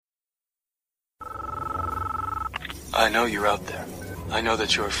I know you're out there. I know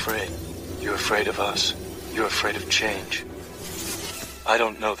that you're afraid. You're afraid of us. You're afraid of change. I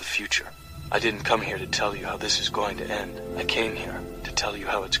don't know the future. I didn't come here to tell you how this is going to end. I came here to tell you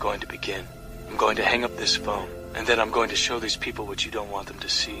how it's going to begin. I'm going to hang up this phone, and then I'm going to show these people what you don't want them to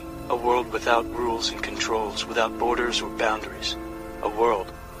see. A world without rules and controls, without borders or boundaries. A world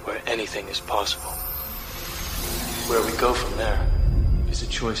where anything is possible. Where we go from there is a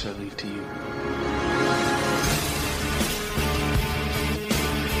choice I leave to you.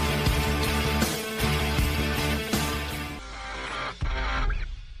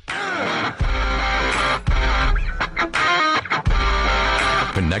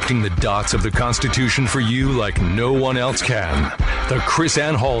 Connecting the dots of the Constitution for you like no one else can. The Chris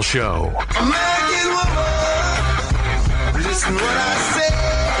Ann Hall Show. American woman, listen what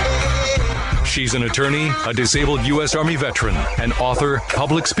I say. She's an attorney, a disabled U.S. Army veteran, an author,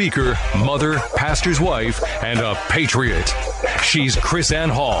 public speaker, mother, pastor's wife, and a patriot. She's Chris Ann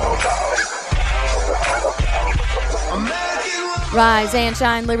Hall. Rise and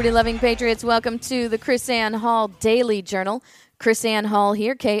shine, liberty-loving patriots. Welcome to the Chris Ann Hall Daily Journal. Chris Ann Hall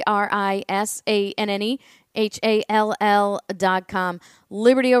here, KRISANNEHALL.com.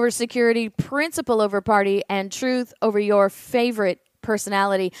 Liberty over security, principle over party, and truth over your favorite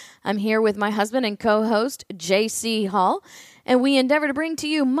personality. I'm here with my husband and co-host, J.C. Hall, and we endeavor to bring to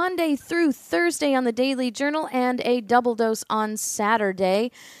you Monday through Thursday on the Daily Journal and a double dose on Saturday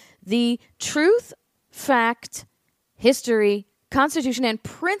the truth, fact, history, Constitution, and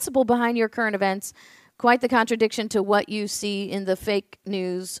principle behind your current events. Quite the contradiction to what you see in the fake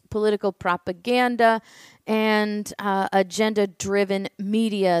news, political propaganda, and agenda-driven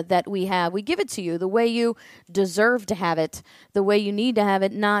media that we have. We give it to you the way you deserve to have it, the way you need to have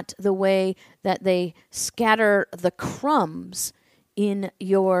it, not the way that they scatter the crumbs in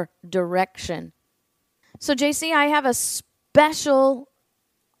your direction. So, JC, I have a special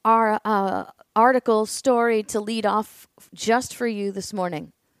article story to lead off just for you this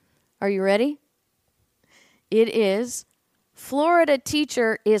morning. Are you ready? It is, Florida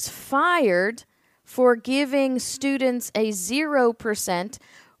teacher is fired for giving students a 0%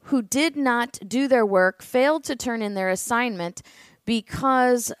 who did not do their work, failed to turn in their assignment,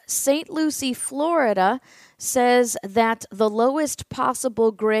 because St. Lucie, Florida says that the lowest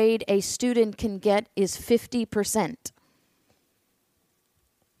possible grade a student can get is 50%.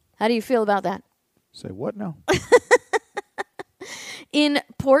 How do you feel about that? Say what now? In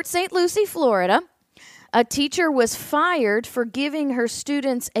Port St. Lucie, Florida, a teacher was fired for giving her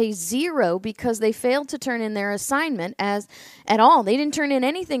students a 0 because they failed to turn in their assignment at all. They didn't turn in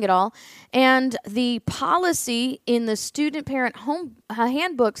anything at all. And the policy in the student parent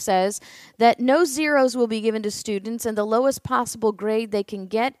handbook says that no zeros will be given to students, and the lowest possible grade they can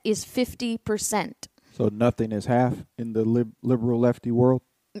get is 50%. So nothing is half in the liberal lefty world?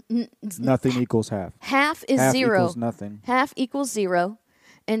 Nothing equals half. Half is half 0. Equals nothing. Half equals 0.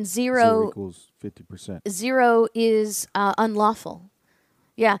 And 0 equals 50%. 0 is unlawful.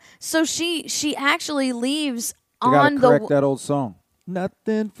 Yeah. So she actually leaves you on gotta correct that old song.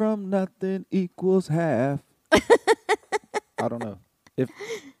 Nothing from nothing equals half. I don't know.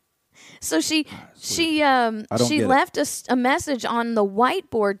 So she left a message on the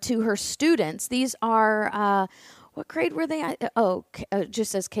whiteboard to her students. These are what grade were they at? It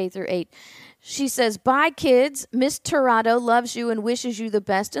just says K through 8. She says, "Bye, kids. Miss Tirado loves you and wishes you the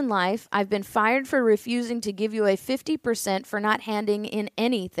best in life. I've been fired for refusing to give you a 50% for not handing in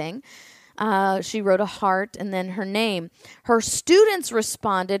anything." She wrote a heart and then her name. Her students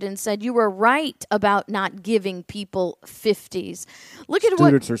responded and said, "You were right about not giving people 50s." Look at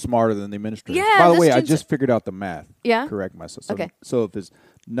Students are smarter than the administrators. Yeah, By the way, I just figured out the math. Yeah? Correct myself. Okay. So if it's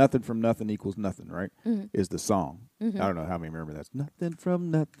nothing from nothing equals nothing, right? Mm-hmm. Is the song. Mm-hmm. I don't know how many remember that. Nothing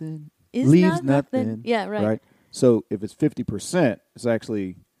from nothing Is leaves not nothing. Yeah, right. So if it's 50%, it's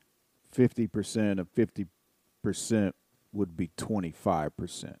actually 50% of 50% would be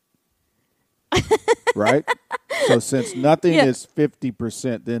 25%. Right? So since nothing is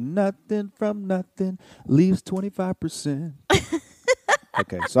 50%, then nothing from nothing leaves 25%.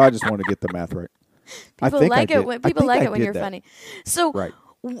 Okay, so I just want to get the math right. People like it when you're funny. So, right.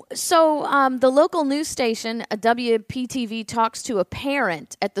 The local news station, WPTV, talks to a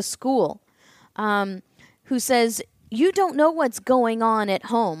parent at the school who says, "You don't know what's going on at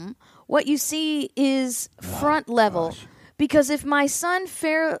home. What you see is front level. Gosh. Because if my son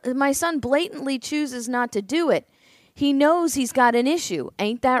blatantly chooses not to do it, he knows he's got an issue.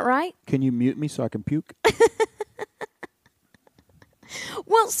 Ain't that right?" Can you mute me so I can puke?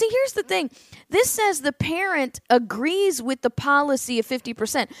 Well, see, here's the thing. This says the parent agrees with the policy of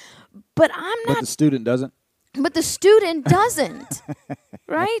 50%, but I'm not. But the student doesn't? But the student doesn't,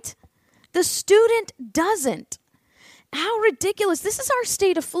 right? The student doesn't. How ridiculous. This is our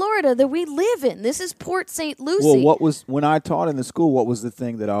state of Florida that we live in. This is Port St. Lucie. Well, when I taught in the school, what was the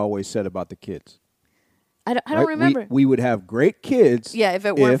thing that I always said about the kids? I don't remember. We would have great kids. Yeah, if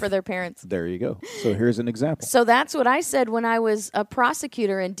it weren't for their parents. There you go. So here's an example. So that's what I said when I was a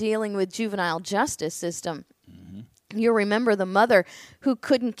prosecutor and dealing with juvenile justice system. You'll remember the mother who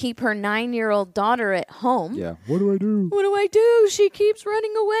couldn't keep her 9-year-old daughter at home. Yeah. What do I do? What do I do? She keeps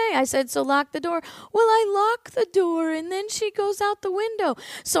running away. I said, so lock the door. Well, I lock the door, and then she goes out the window.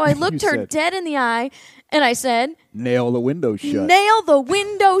 So I looked her dead in the eye, and I said, nail the window shut. Nail the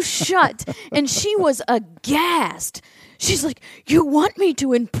window shut. And she was aghast. She's like, you want me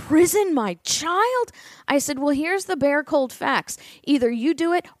to imprison my child? I said, well, here's the bare cold facts. Either you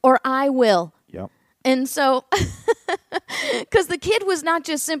do it or I will. Yep. And so, because the kid was not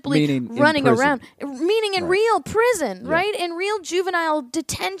just simply running around, meaning in real prison, right? In real juvenile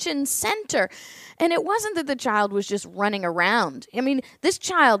detention center. And it wasn't that the child was just running around. I mean, this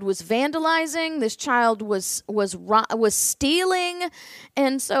child was vandalizing. This child was stealing.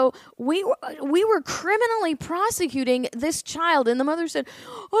 And so we were criminally prosecuting this child. And the mother said,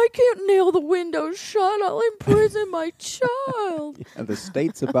 I can't nail the window shut. I'll imprison my child. Yeah, the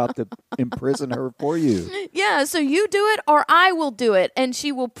state's about to imprison her for you. Yeah, so you do it or I will do it. And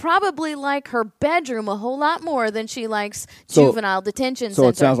she will probably like her bedroom a whole lot more than she likes juvenile detention center. So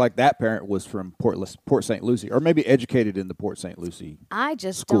it sounds like that parent was from Port St. Lucie, or maybe educated in the Port St. Lucie I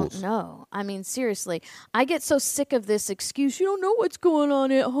just schools. don't know. I mean, seriously, I get so sick of this excuse. You don't know what's going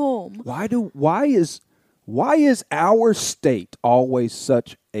on at home. Why is our state always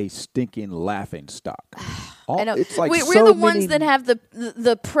such a stinking laughing stock? I know. It's like we're the ones that have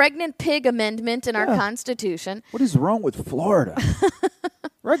the pregnant pig amendment in our Constitution. What is wrong with Florida?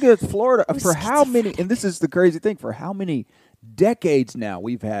 Regular Florida for how many? And this is the crazy thing. For how many decades now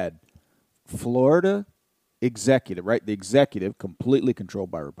we've had Florida executive, right? The executive completely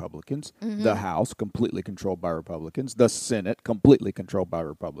controlled by Republicans. Mm-hmm. The House completely controlled by Republicans. The Senate completely controlled by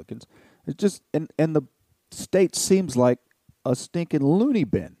Republicans. It's just and the state seems like a stinking loony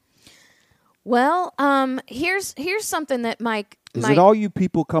bin. Well, here's something that Mike. Is it all you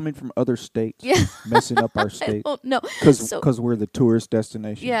people coming from other states messing up our state? No, because we're the tourist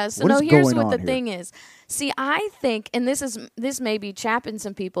destination. Yeah. So here's what the thing is. See, I think, and this may be chapping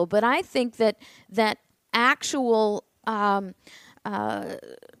some people, but I think that actual You're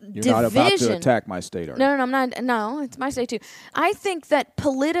division. not about to attack my state, are you? No, I'm not. No, it's my state too. I think that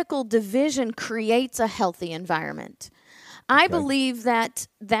political division creates a healthy environment. I believe that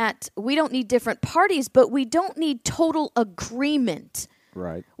we don't need different parties, but we don't need total agreement.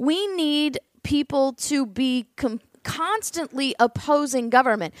 Right. We need people to be constantly opposing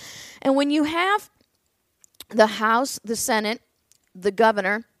government. And when you have the House, the Senate, the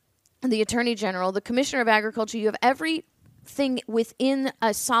governor, the Attorney General, the Commissioner of Agriculture, you have everything within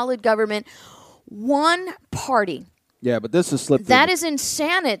a solid government, one party. Yeah, but this has slipped. That is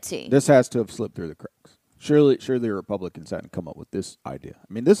insanity. This has to have slipped through the cracks. Surely the Republicans hadn't come up with this idea.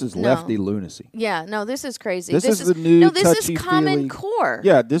 I mean, this is lefty lunacy. Yeah, no, this is crazy. This is the new this is Common Core.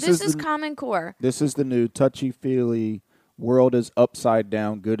 Yeah, this is Common Core. This is the new touchy-feely, world is upside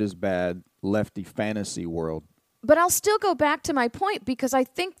down, good is bad, lefty fantasy world. But I'll still go back to my point because I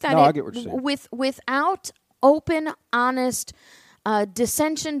think that I get what you're saying. Without open, honest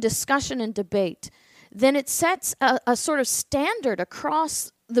dissension, discussion, and debate, then it sets a sort of standard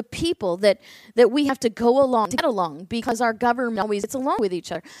across the people that we have to go along to get along because our government always gets along with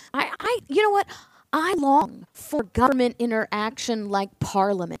each other. I you know what? I long for government interaction like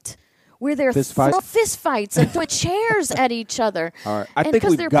Parliament, where they're fist fights and throw chairs at each other. All right. I think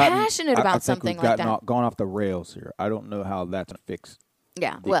because they're passionate about something like that. Gone off the rails here. I don't know how that's going to fix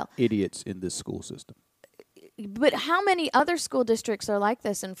the idiots in this school system. But how many other school districts are like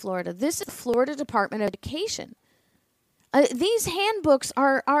this in Florida? This is the Florida Department of Education. These handbooks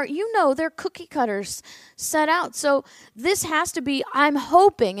are they're cookie cutters set out. So this has to be, I'm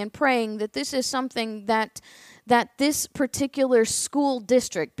hoping and praying that this is something that this particular school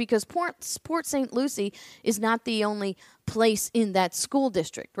district, because Port St. Lucie is not the only place in that school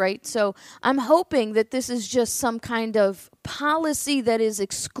district, right? So I'm hoping that this is just some kind of policy that is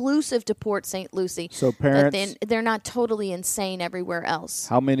exclusive to Port St. Lucie. So parents, they're not totally insane everywhere else.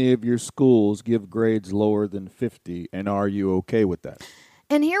 How many of your schools give grades lower than 50, and are you okay with that?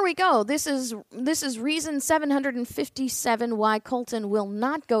 And here we go. This is reason 757 why Colton will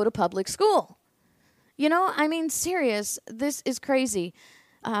not go to public school. You know, I mean, serious. This is crazy.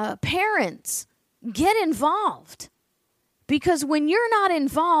 Parents, get involved. Because when you're not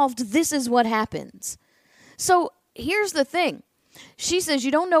involved, this is what happens. So here's the thing. She says, you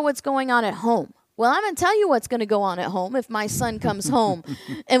don't know what's going on at home. Well, I'm going to tell you what's going to go on at home if my son comes home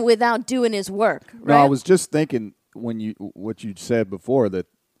and without doing his work. Right? No, I was just thinking what you said before that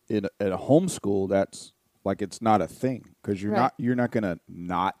at a homeschool, that's like it's not a thing because you're not going to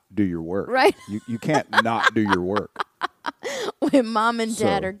not do your work. Right. You can't not do your work. When mom and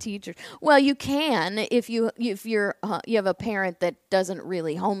dad are teachers. Well, you can if you have a parent that doesn't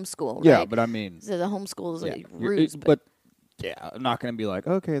really homeschool. Right? Yeah, but I mean, so the homeschool is a ruse. But yeah, I'm not going to be like,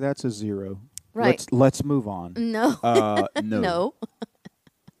 okay, that's a 0. Right. Let's move on. No. No. No.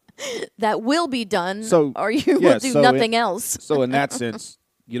 That will be done, So, or you will do nothing else. So in that sense,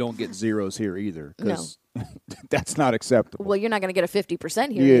 you don't get 0s here either. Because that's not acceptable. Well, you're not going to get a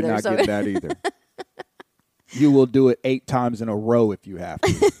 50% here You're either. not get that either. You will do it 8 times in a row if you have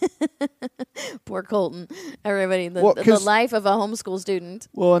to. Poor Colton. Everybody, the life of a homeschool student.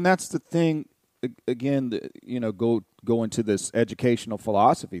 Well, and that's the thing. Again, go into this educational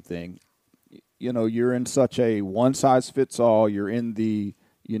philosophy thing. You're in such a one-size-fits-all. You're in the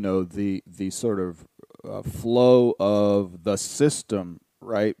sort of flow of the system,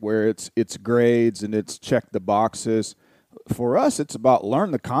 right? Where it's grades and it's check the boxes. For us, it's about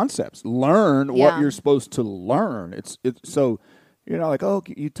learn the concepts, learn what you're supposed to learn. It's so you're not like, oh,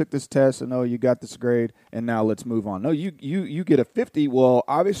 you took this test and you got this grade and now let's move on. No, you get a 50. Well,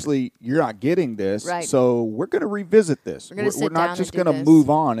 obviously you're not getting this, right. So we're going to revisit this. We're not just going to move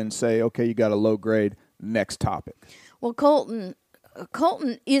on and say, okay, you got a low grade. Next topic. Well, Colton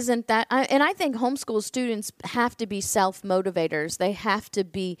isn't that, and I think homeschool students have to be self-motivators. They have to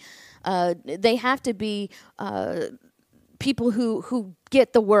be people who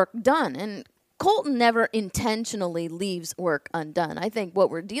get the work done. And Colton never intentionally leaves work undone. I think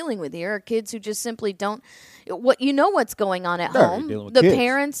what we're dealing with here are kids who just simply don't. What's going on at home.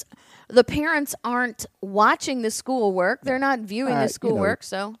 The parents aren't watching the schoolwork. They're not viewing the schoolwork.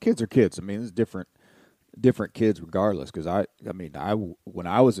 So kids are kids. I mean, it's different kids regardless. Because when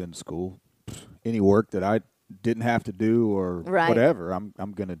I was in school, any work that I didn't have to do or whatever,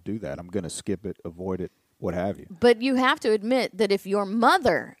 I'm going to do that. I'm going to skip it, avoid it. What have you. But you have to admit that if your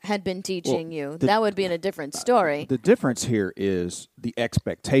mother had been teaching you, that would be in a different story. The difference here is the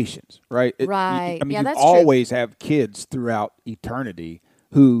expectations, right? Right. You always have kids throughout eternity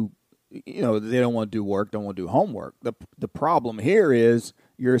who, they don't want to do work, don't want to do homework. The problem here is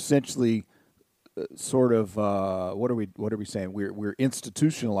you're essentially sort of what are we saying? We're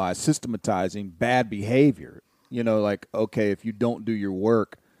institutionalized, systematizing bad behavior. Like, okay, if you don't do your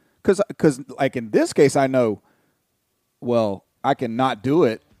work. Because like in this case, I know, well, I can not do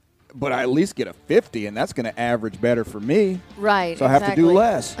it, but I at least get a 50, and that's going to average better for me. Right. So I have to do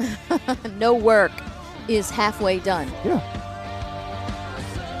less. No work is halfway done. Yeah.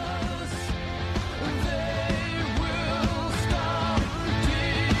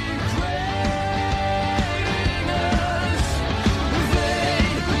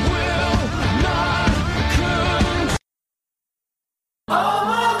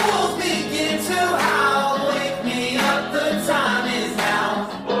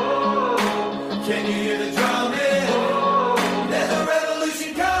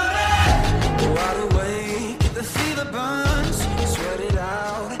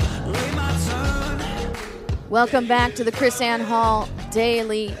 Welcome back to the Chris Ann Hall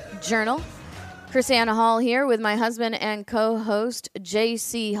Daily Journal. Chris Ann Hall here with my husband and co-host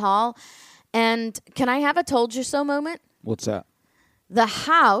J.C. Hall. And can I have a told you so moment? What's that? The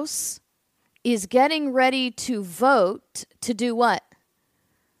House is getting ready to vote to do what?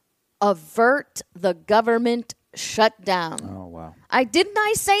 Avert the government shutdown. Oh, wow. Didn't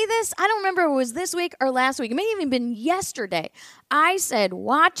I say this? I don't remember if it was this week or last week. It may have even been yesterday. I said,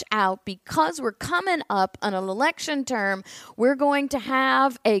 watch out, because we're coming up on an election term. We're going to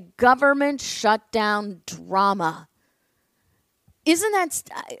have a government shutdown drama. Isn't that,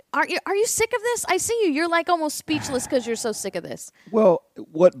 are you sick of this? I see you. You're like almost speechless because you're so sick of this. Well,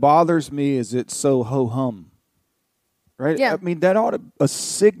 what bothers me is it's so ho-hum. Right? Yeah. I mean, that ought to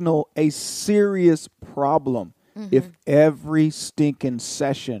signal a serious problem. Mm-hmm. If every stinking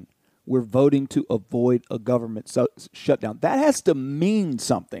session we're voting to avoid a government shutdown, that has to mean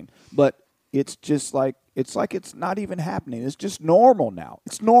something. But it's just like it's not even happening. It's just normal now.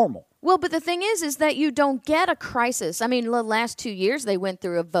 It's normal. Well, but the thing is that you don't get a crisis. I mean, the last 2 years they went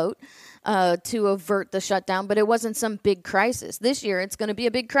through a vote to avert the shutdown, but it wasn't some big crisis. This year it's going to be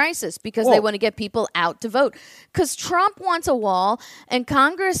a big crisis because they want to get people out to vote. Because Trump wants a wall, and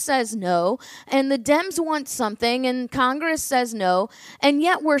Congress says no, and the Dems want something, and Congress says no, and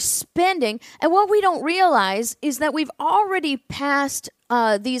yet we're spending. And what we don't realize is that we've already passed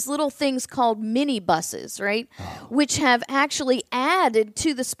these little things called minibuses, right? Which have actually added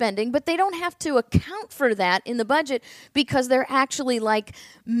to the spending, but they don't have to account for that in the budget because they're actually like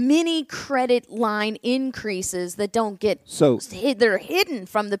mini credit line increases that don't get, they're hidden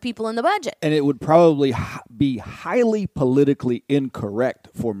from the people in the budget. And it would probably be highly politically incorrect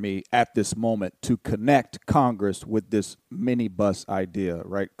for me at this moment to connect Congress with this minibus idea,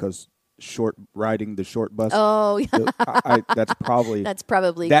 right? Because riding the short bus. Oh, yeah. That's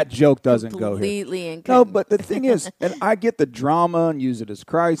probably that joke doesn't go here. Completely No, but the thing is, and I get the drama and use it as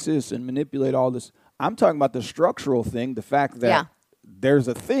crisis and manipulate all this. I'm talking about the structural thing, the fact that there's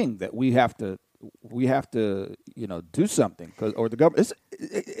a thing that we have to do something or the government.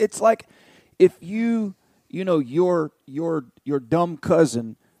 It's like if your dumb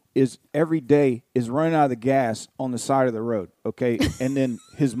cousin is every day is running out of the gas on the side of the road, okay? And then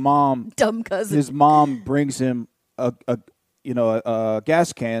his mom brings him a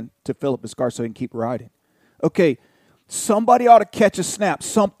gas can to fill up his car so he can keep riding. Okay, somebody ought to catch a snap.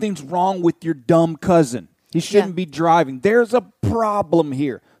 Something's wrong with your dumb cousin. He shouldn't be driving. There's a problem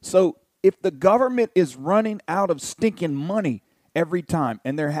here. So if the government is running out of stinking money every time,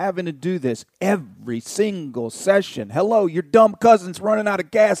 and they're having to do this every single session. Hello, your dumb cousin's running out of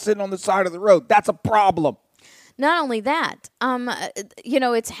gas sitting on the side of the road. That's a problem. Not only that,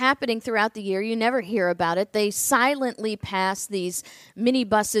 it's happening throughout the year. You never hear about it. They silently pass these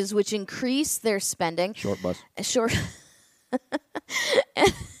minibuses, which increase their spending. Short bus. Short.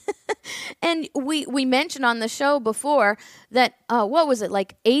 And we mentioned on the show before that, what was it,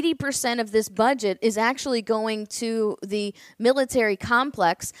 like 80% of this budget is actually going to the military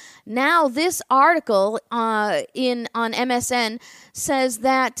complex. Now this article on MSN says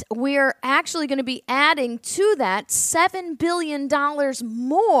that we're actually going to be adding to that $7 billion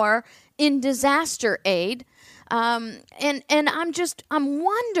more in disaster aid. And I'm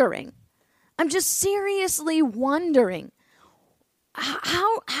wondering, I'm just seriously wondering,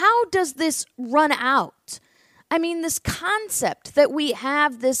 how does this run out? I mean, this concept that we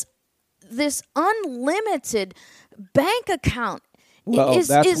have this unlimited bank account is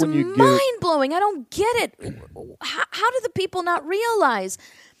mind-blowing. I don't get it. How do the people not realize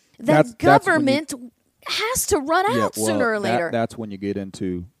that government has to run out sooner or later? That's when you get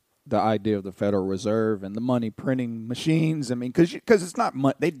into the idea of the Federal Reserve and the money printing machines. I mean, because it's not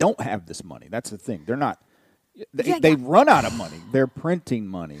money. They don't have this money. That's the thing. They're not. They run out of money. They're printing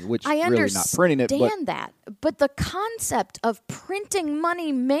money, which really not printing it. I understand that, but the concept of printing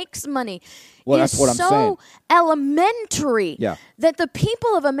money makes money that's what I'm saying. Elementary that the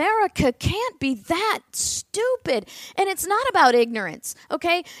people of America can't be that stupid. And it's not about ignorance,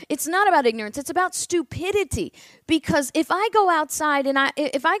 okay? It's not about ignorance. It's about stupidity. Because if I go outside and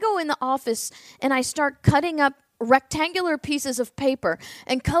if I go in the office and I start cutting up rectangular pieces of paper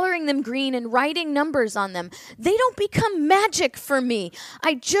and coloring them green and writing numbers on them, they don't become magic for me.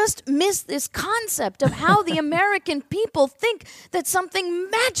 I just miss this concept of how the American people think that something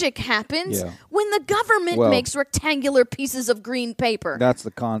magic happens when the government makes rectangular pieces of green paper. That's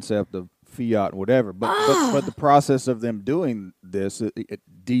the concept of fiat and whatever. But the process of them doing this, it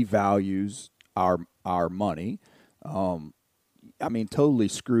devalues our money. Totally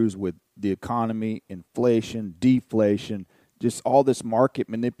screws with the economy, inflation, deflation, just all this market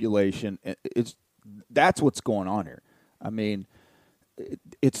manipulation. That's what's going on here. I mean,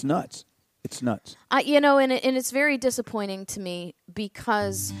 it's nuts. It's nuts. And it's very disappointing to me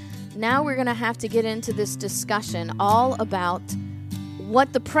because now we're going to have to get into this discussion all about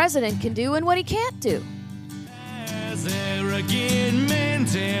what the president can do and what he can't do. As arrogant men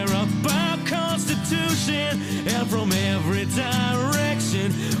tear up our Constitution, and from every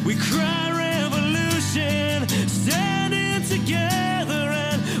direction we cry revolution, standing together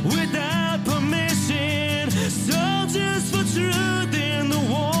and without permission, soldiers for truth in the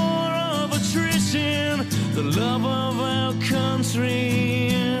war of attrition, the love of our country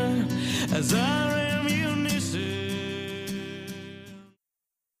as our ammunition.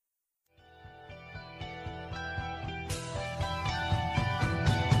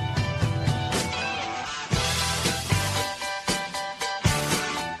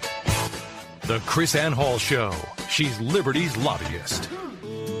 The Chris Ann Hall Show. She's Liberty's lobbyist.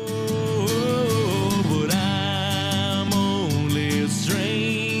 But I'm only a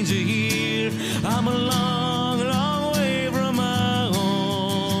stranger here. I'm a long, long way from my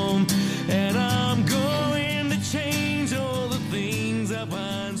home. And I'm going to change all the things I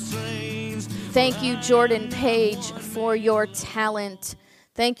find strange. Thank you, Jordan Page, for your talent.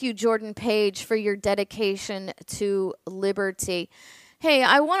 Thank you, Jordan Page, for your dedication to liberty. Hey,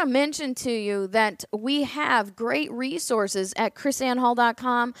 I want to mention to you that we have great resources at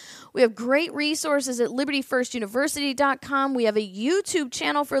chrisannhall.com. We have great resources at libertyfirstuniversity.com. We have a YouTube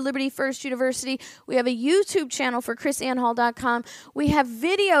channel for Liberty First University. We have a YouTube channel for chrisannhall.com. We have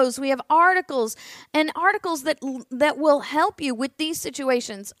videos, we have articles, and articles that will help you with these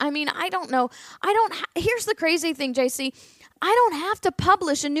situations. I mean, I don't know. Here's the crazy thing, JC. I don't have to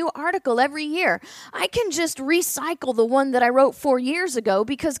publish a new article every year. I can just recycle the one that I wrote 4 years ago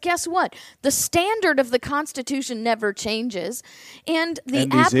because guess what? The standard of the Constitution never changes. And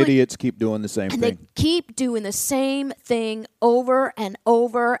these idiots keep doing the same thing. They keep doing the same thing over and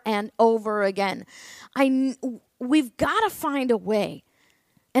over and over again. We've got to find a way.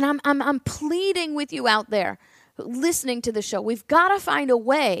 And I'm pleading with you out there listening to the show. We've got to find a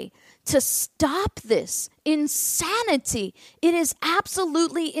way to stop this insanity. It is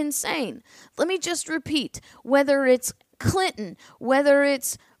absolutely insane. Let me just repeat, whether it's Clinton, whether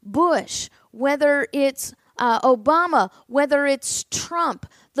it's Bush, whether it's Obama, whether it's Trump,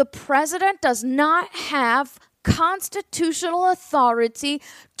 the president does not have constitutional authority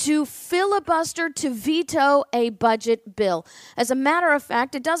to filibuster, to veto a budget bill. As a matter of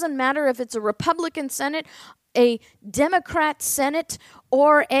fact, it doesn't matter if it's a Republican Senate, a Democrat Senate,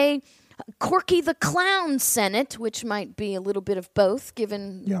 or a Corky the Clown Senate, which might be a little bit of both,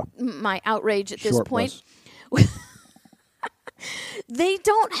 given my outrage at this point. They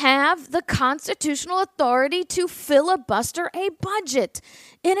don't have the constitutional authority to filibuster a budget.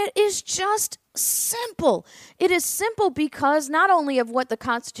 And it is just simple. It is simple because not only of what the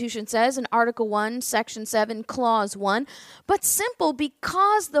Constitution says in Article 1, Section 7, Clause 1, but simple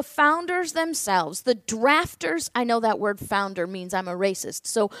because the founders themselves, the drafters, I know that word founder means I'm a racist,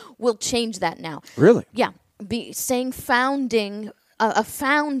 so we'll change that now. Really? Yeah. Saying founding, a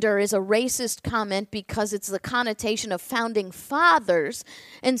founder is a racist comment because it's the connotation of founding fathers.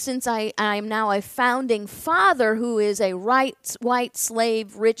 And since I'm now a founding father who is a white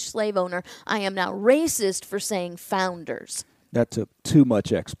slave, rich slave owner, I am now racist for saying founders. That took too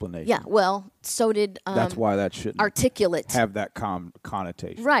much explanation. Yeah, well, so did that's why that shouldn't articulate have that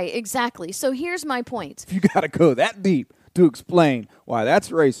connotation. Right, exactly. So here's my point. If you got to go that deep to explain why that's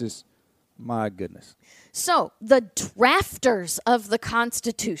racist, my goodness. So, the drafters of the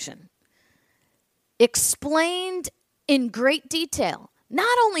Constitution explained in great detail.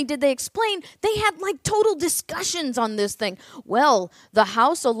 Not only did they explain, they had like total discussions on this thing. Well, the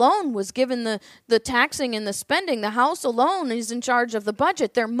House alone was given the taxing and the spending. The House alone is in charge of the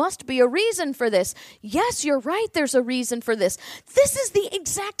budget. There must be a reason for this. Yes, you're right, there's a reason for this. This is the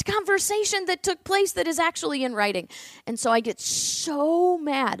exact conversation that took place that is actually in writing. And so I get so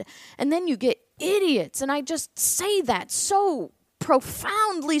mad. And then you get idiots, and I just say that so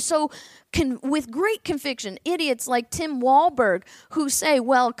profoundly, with great conviction, idiots like Tim Walberg who say,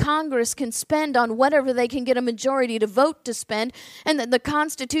 well, Congress can spend on whatever they can get a majority to vote to spend, and that the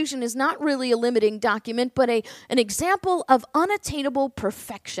Constitution is not really a limiting document, but an example of unattainable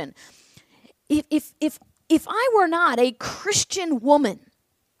perfection. If I were not a Christian woman,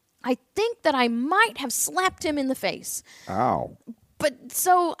 I think that I might have slapped him in the face. Ow. But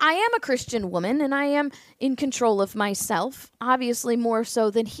so I am a Christian woman, and I am in control of myself, obviously more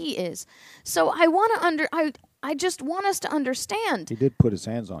so than he is. So I just want us to understand. He did put his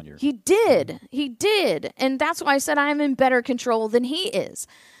hands on you. He did, and that's why I said I'm in better control than he is.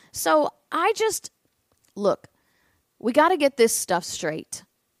 So look, we got to get this stuff straight.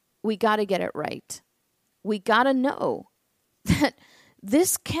 We got to get it right. We got to know that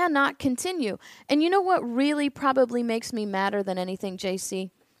this cannot continue. And you know what really probably makes me madder than anything, JC?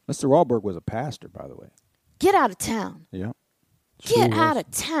 Mr. Wahlberg was a pastor, by the way. Get out of town. Yeah. Get out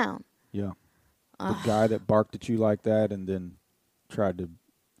of town. Yeah. The guy that barked at you like that and then tried to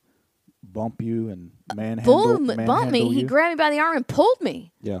bump you and manhandle me. you. He grabbed me by the arm and pulled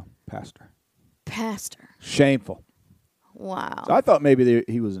me. Yeah, pastor. Shameful. Wow. So I thought maybe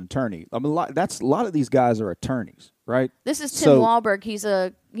he was an attorney. I mean, a lot of these guys are attorneys, right? This is Tim Walberg. He's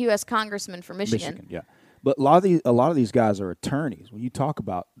a U.S. congressman for Michigan. Yeah. But a lot of these guys are attorneys. When you talk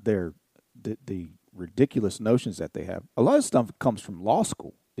about the ridiculous notions that they have, a lot of stuff comes from law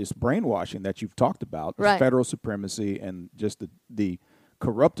school. This brainwashing that you've talked about, right. Federal supremacy, and just the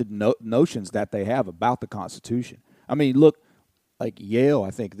corrupted notions that they have about the Constitution. I mean, look, like Yale,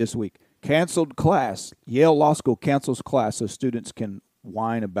 I think this week, canceled class. Yale Law School cancels class so students can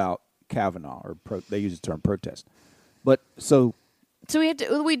whine about Kavanaugh, or they use the term protest. But so we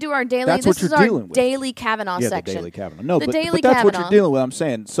do our daily. That's this what you're is our dealing with. Daily Kavanaugh section. The daily Kavanaugh. No, but that's Kavanaugh. what you're dealing with. I'm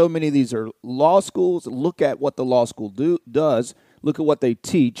saying so many of these are law schools. Look at what the law school does. Look at what they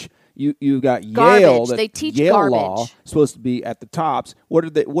teach. You got Garbage. Yale. They teach Yale garbage. law supposed to be at the tops. What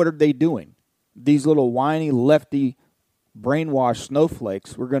are they doing? These little whiny lefty brainwashed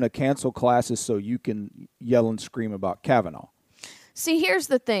snowflakes. We're going to cancel classes so you can yell and scream about Kavanaugh. See, here's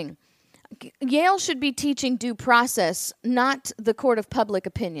the thing. Yale should be teaching due process, not the court of public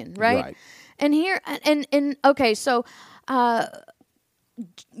opinion, right? Right. And here, okay, so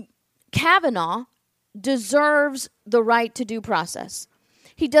Kavanaugh deserves the right to due process.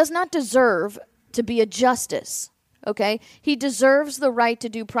 He does not deserve to be a justice, okay? He deserves the right to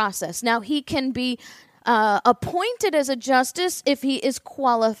due process. Now, he can be appointed as a justice if he is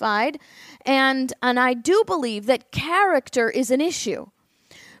qualified, and I do believe that character is an issue.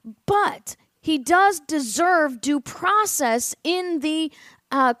 But he does deserve due process in the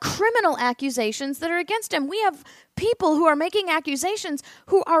criminal accusations that are against him. We have people who are making accusations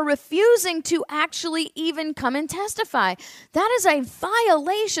who are refusing to actually even come and testify. That is a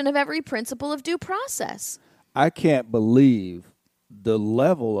violation of every principle of due process. I can't believe the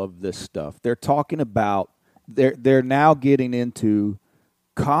level of this stuff. They're talking about, they're now getting into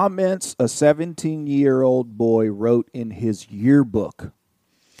comments a 17-year-old boy wrote in his yearbook.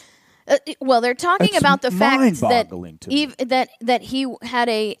 Well, they're talking about the fact that that he had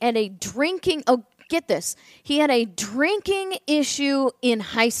a drinking. Oh, get this! He had a drinking issue in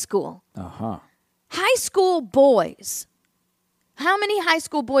high school. High school boys. How many high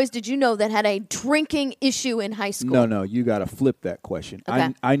school boys did you know that had a drinking issue in high school? No, you got to flip that question.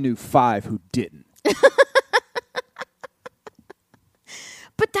 Okay. I knew 5 who didn't.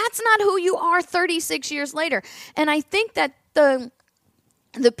 But that's not who you are 36 years later. And I think that the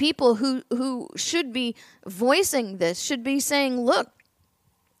people who should be voicing this should be saying, look,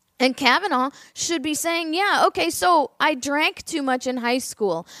 and Kavanaugh should be saying, yeah, okay, so I drank too much in high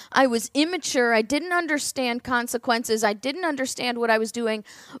school. I was immature. I didn't understand consequences. I didn't understand what I was doing.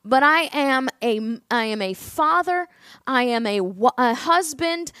 But I am a father. I am a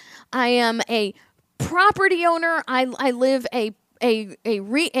husband. I am a property owner. I live a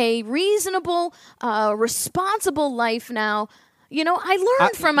reasonable, responsible life now. You know, I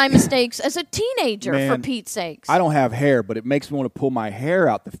learned from my mistakes as a teenager, man, for Pete's sakes. I don't have hair, but it makes me want to pull my hair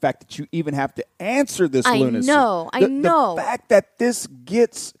out. The fact that you even have to answer this lunacy. I know. The fact that this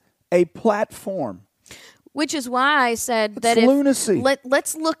gets a platform. Which is why I said It's that lunacy.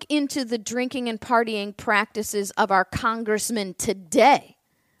 Let's look into the drinking and partying practices of our congressmen today.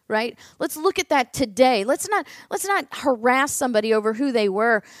 Right? Let's look at that today. Let's not harass somebody over who they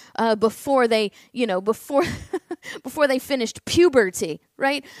were before they finished puberty,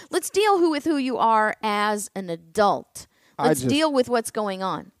 right? Let's deal with who you are as an adult. Let's deal with what's going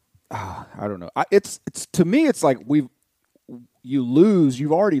on. I don't know. It's to me, it's like you lose.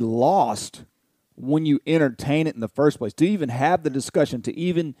 You've already lost when you entertain it in the first place. To even have the discussion, to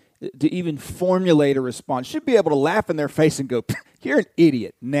even formulate a response, should be able to laugh in their face and go, "You're an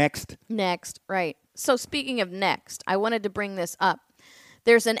idiot." Next, right. So speaking of next, I wanted to bring this up.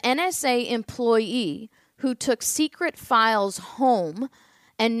 There's an NSA employee who took secret files home,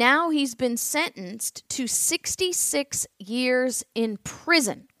 and now he's been sentenced to 66 years in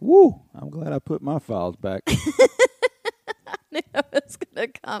prison. Woo! I'm glad I put my files back. I knew it was going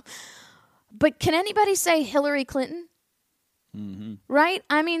to come. But can anybody say Hillary Clinton? Mm-hmm. Right?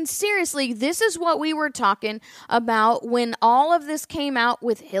 I mean, seriously, this is what we were talking about when all of this came out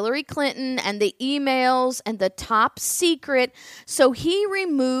with Hillary Clinton and the emails and the top secret. So he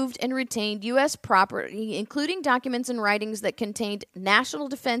removed and retained U.S. property, including documents and writings that contained national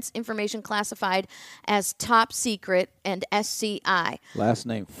defense information classified as top secret and SCI. Last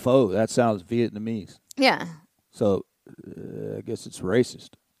name Pho. That sounds Vietnamese. Yeah. So I guess it's racist.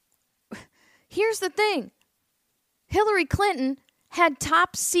 Here's the thing. Hillary Clinton had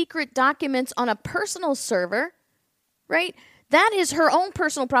top secret documents on a personal server, right? That is her own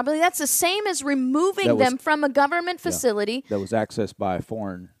personal property. That's the same as removing them from a government facility. That was accessed by a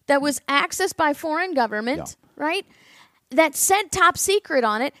foreign. That was accessed by foreign government, right? That said top secret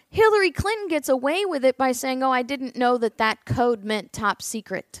on it. Hillary Clinton gets away with it by saying, oh, I didn't know that code meant top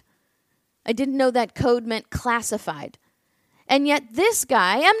secret. I didn't know that code meant classified. And yet this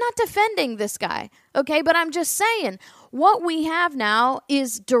guy, I'm not defending this guy, okay? But I'm just saying, what we have now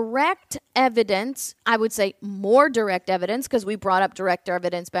is direct evidence, I would say more direct evidence, because we brought up direct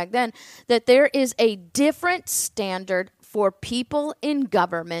evidence back then, that there is a different standard for people in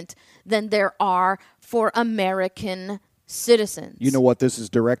government than there are for American citizens. You know what this is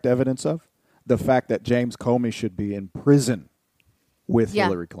direct evidence of? The fact that James Comey should be in prison with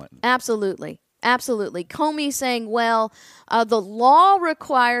Hillary Clinton. Absolutely. Absolutely. Comey saying, well, the law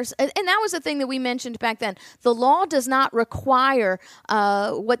requires, and that was the thing that we mentioned back then, the law does not require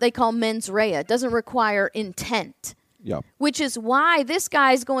what they call mens rea. It doesn't require intent. Yep. Which is why this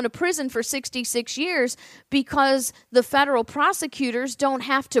guy's going to prison for 66 years, because the federal prosecutors don't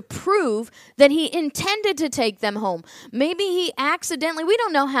have to prove that he intended to take them home. Maybe he accidentally, we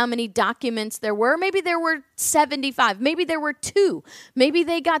don't know how many documents there were. Maybe there were 75. Maybe there were 2. Maybe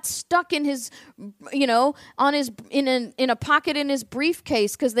they got stuck in his, on his in a pocket in his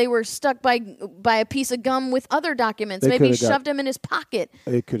briefcase because they were stuck by a piece of gum with other documents. Maybe he shoved them in his pocket.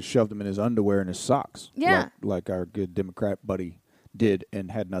 They could have shoved him in his underwear and his socks. Yeah. Like our good Democrat buddy did, and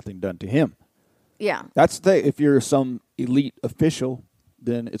had nothing done to him. Yeah. That's if you're some elite official,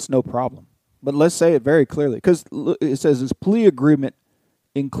 then it's no problem. But let's say it very clearly, because it says his plea agreement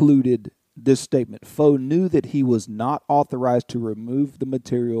included this statement: Foe knew that he was not authorized to remove the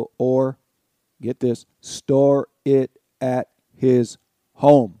material or, get this, store it at his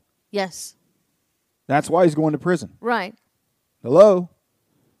home. Yes. That's why he's going to prison. Right. Hello?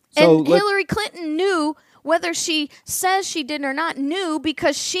 And Hillary Clinton knew, whether she says she did or not, knew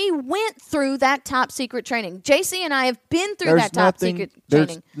because she went through that top secret training. JC and I have been through that top secret training.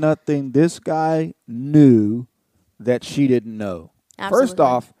 There's nothing this guy knew that she didn't know. Absolutely. First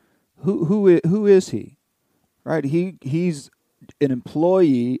off, who is he? Right? He's an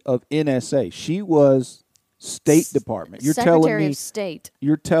employee of NSA. She was State Department. Secretary of State.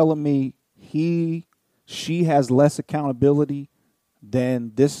 You're telling me she has less accountability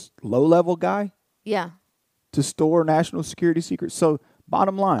than this low-level guy? Yeah. To store national security secrets. So,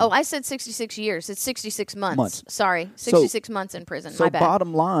 bottom line. Oh, I said 66 years. It's 66 months. Sorry, 66 months in prison. So, my bad.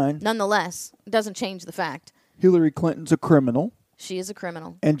 Bottom line. Nonetheless, it doesn't change the fact. Hillary Clinton's a criminal. She is a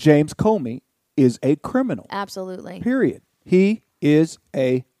criminal. And James Comey is a criminal. Absolutely. Period. He is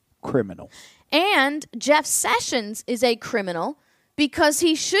a criminal. And Jeff Sessions is a criminal because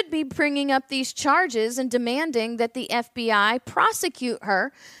he should be bringing up these charges and demanding that the FBI prosecute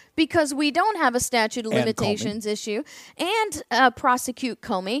her, because we don't have a statute of limitations issue, and prosecute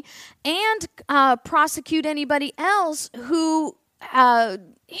Comey, and prosecute anybody else who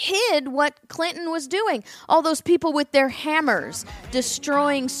hid what Clinton was doing. All those people with their hammers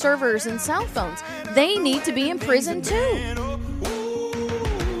destroying servers and cell phones, they need to be in prison too.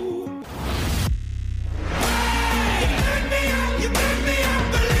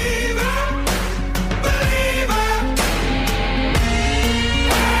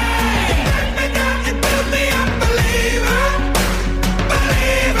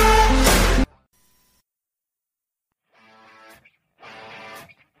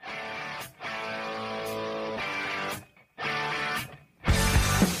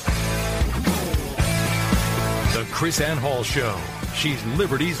 Chris Ann Hall Show. She's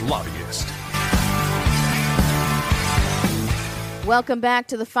Liberty's lobbyist. Welcome back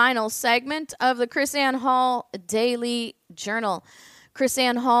to the final segment of the Chris Ann Hall Daily Journal. Chris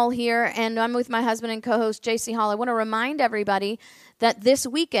Ann Hall here, and I'm with my husband and co-host JC Hall. I want to remind everybody that this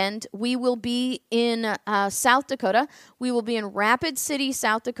weekend we will be in South Dakota. We will be in Rapid City,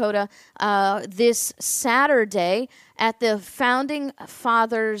 South Dakota, this Saturday at the Founding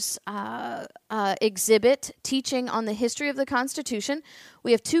Fathers exhibit teaching on the history of the Constitution.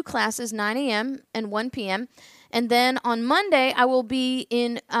 We have 2 classes, 9 a.m. and 1 p.m. And then on Monday, I will be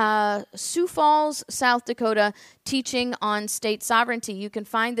in Sioux Falls, South Dakota, teaching on state sovereignty. You can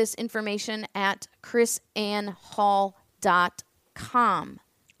find this information at chrisannhall.com.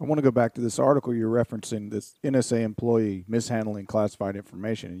 I want to go back to this article you're referencing, this NSA employee mishandling classified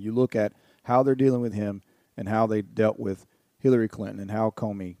information. And you look at how they're dealing with him and how they dealt with Hillary Clinton and how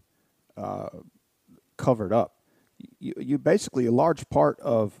Comey covered up. You basically, a large part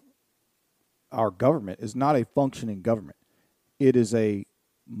of our government is not a functioning government. It is a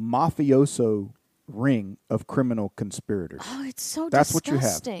mafioso ring of criminal conspirators. Oh, it's so That's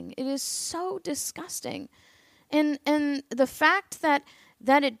disgusting. What you have. It is so disgusting. And the fact that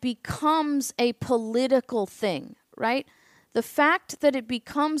it becomes a political thing, right? The fact that it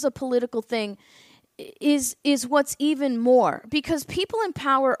becomes a political thing is what's even more, because people in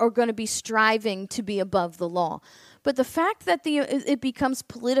power are going to be striving to be above the law. But the fact that it becomes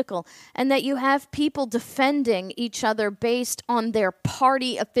political and that you have people defending each other based on their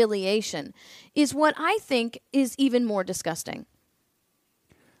party affiliation is what I think is even more disgusting.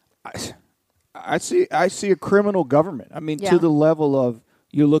 I see a criminal government. I mean, to the level of,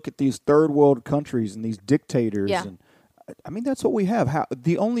 you look at these third world countries and these dictators. Yeah. And I mean, that's what we have.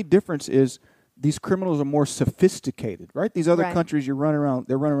 The only difference is these criminals are more sophisticated, right? These other countries, they're running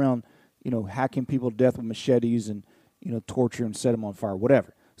around, hacking people to death with machetes and, torture and set them on fire,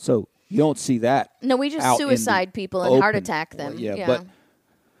 whatever. So You don't see that. No, we just out in the suicide people and heart open. attack them. Well, yeah, but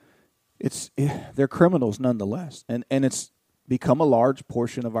they're criminals nonetheless, and it's become a large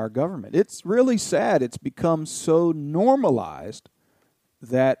portion of our government. It's really sad. It's become so normalized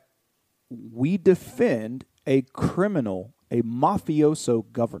that we defend a criminal, a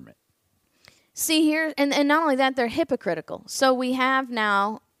mafioso government. See here, and not only that, they're hypocritical. So we have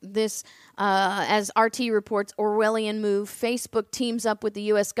now this, as RT reports, Orwellian move. Facebook teams up with the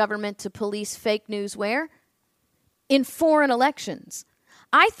U.S. government to police fake news where? In foreign elections.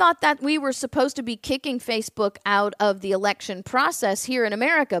 I thought that we were supposed to be kicking Facebook out of the election process here in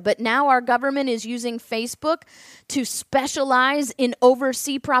America, but now our government is using Facebook to specialize in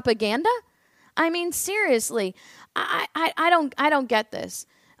overseas propaganda? I mean, seriously, I don't get this.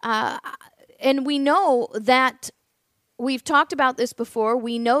 And we know that we've talked about this before.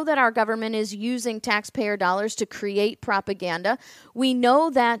 We know that our government is using taxpayer dollars to create propaganda. We know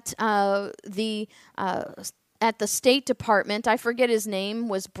that at the State Department, I forget his name,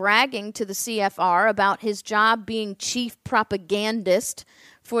 was bragging to the CFR about his job being chief propagandist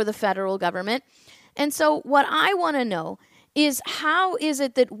for the federal government. And so what I want to know is, how is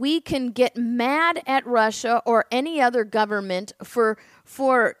it that we can get mad at Russia or any other government for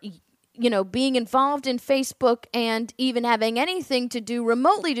being involved in Facebook and even having anything to do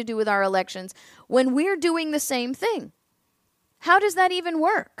remotely to do with our elections when we're doing the same thing? How does that even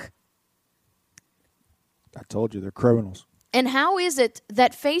work? I told you, they're criminals. And how is it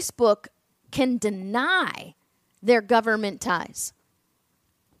that Facebook can deny their government ties?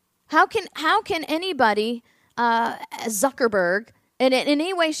 How can anybody, Zuckerberg, in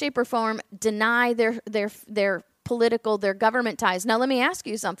any way, shape, or form, deny their political, their government ties? Now, let me ask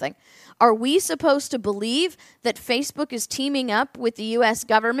you something. Are we supposed to believe that Facebook is teaming up with the U.S.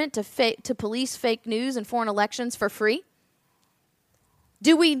 government to police fake news and foreign elections for free?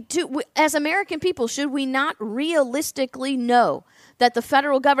 As American people, should we not realistically know that the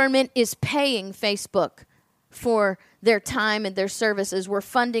federal government is paying Facebook for their time and their services? We're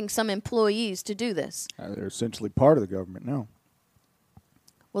funding some employees to do this. They're essentially part of the government now.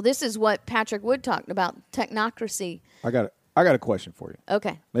 Well, this is what Patrick Wood talked about, technocracy. I got a question for you.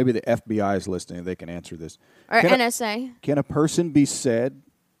 Okay. Maybe the FBI is listening. They can answer this. Or NSA. Can a person be said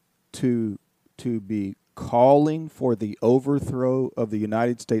to be calling for the overthrow of the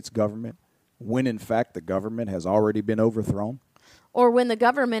United States government when, in fact, the government has already been overthrown? Or when the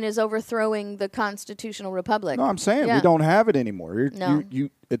government is overthrowing the constitutional republic? No, I'm saying we don't have it anymore. No.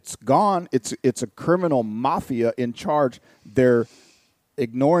 It's gone. It's a criminal mafia in charge. They're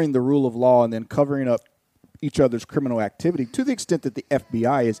ignoring the rule of law and then covering up each other's criminal activity to the extent that the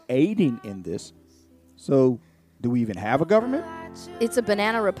FBI is aiding in this. So do we even have a government? It's a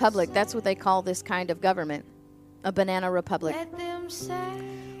banana republic. That's what they call this kind of government, a banana republic.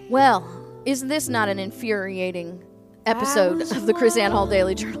 Well, isn't this not an infuriating episode of the Chris Ann Hall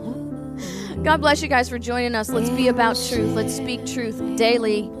Daily Journal? God bless you guys for joining us. Let's be about truth. Let's speak truth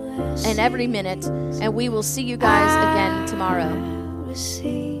daily and every minute. And we will see you guys again tomorrow.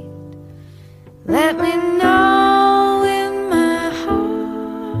 Let me know in my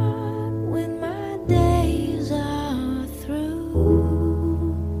heart when my days are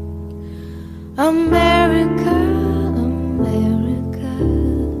through. America, America,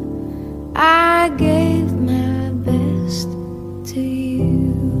 I gave my best to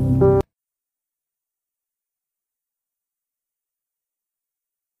you.